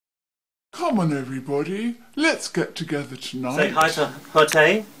Come on, everybody. Let's get together tonight. Say hi to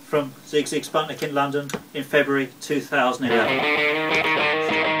Hote from Sigue Sputnik in London in February 2011.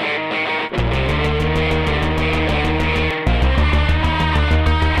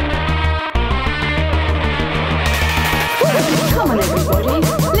 Come on everybody,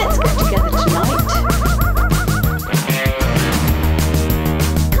 let's get together tonight.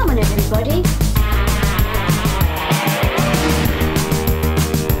 Come on everybody.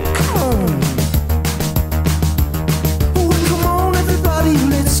 Come on everybody,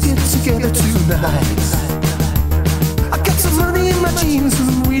 let's get together tonight. I got some money in my jeans and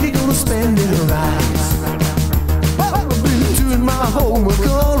I'm really gonna spend it right. I've been doing my homework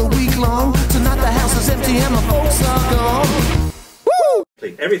all a week long. Tonight the house is empty and my folks are gone.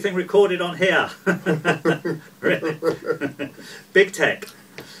 Everything recorded on here. Big tech.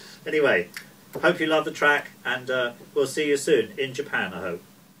 Anyway, hope you love the track, and we'll see you soon in Japan, I hope.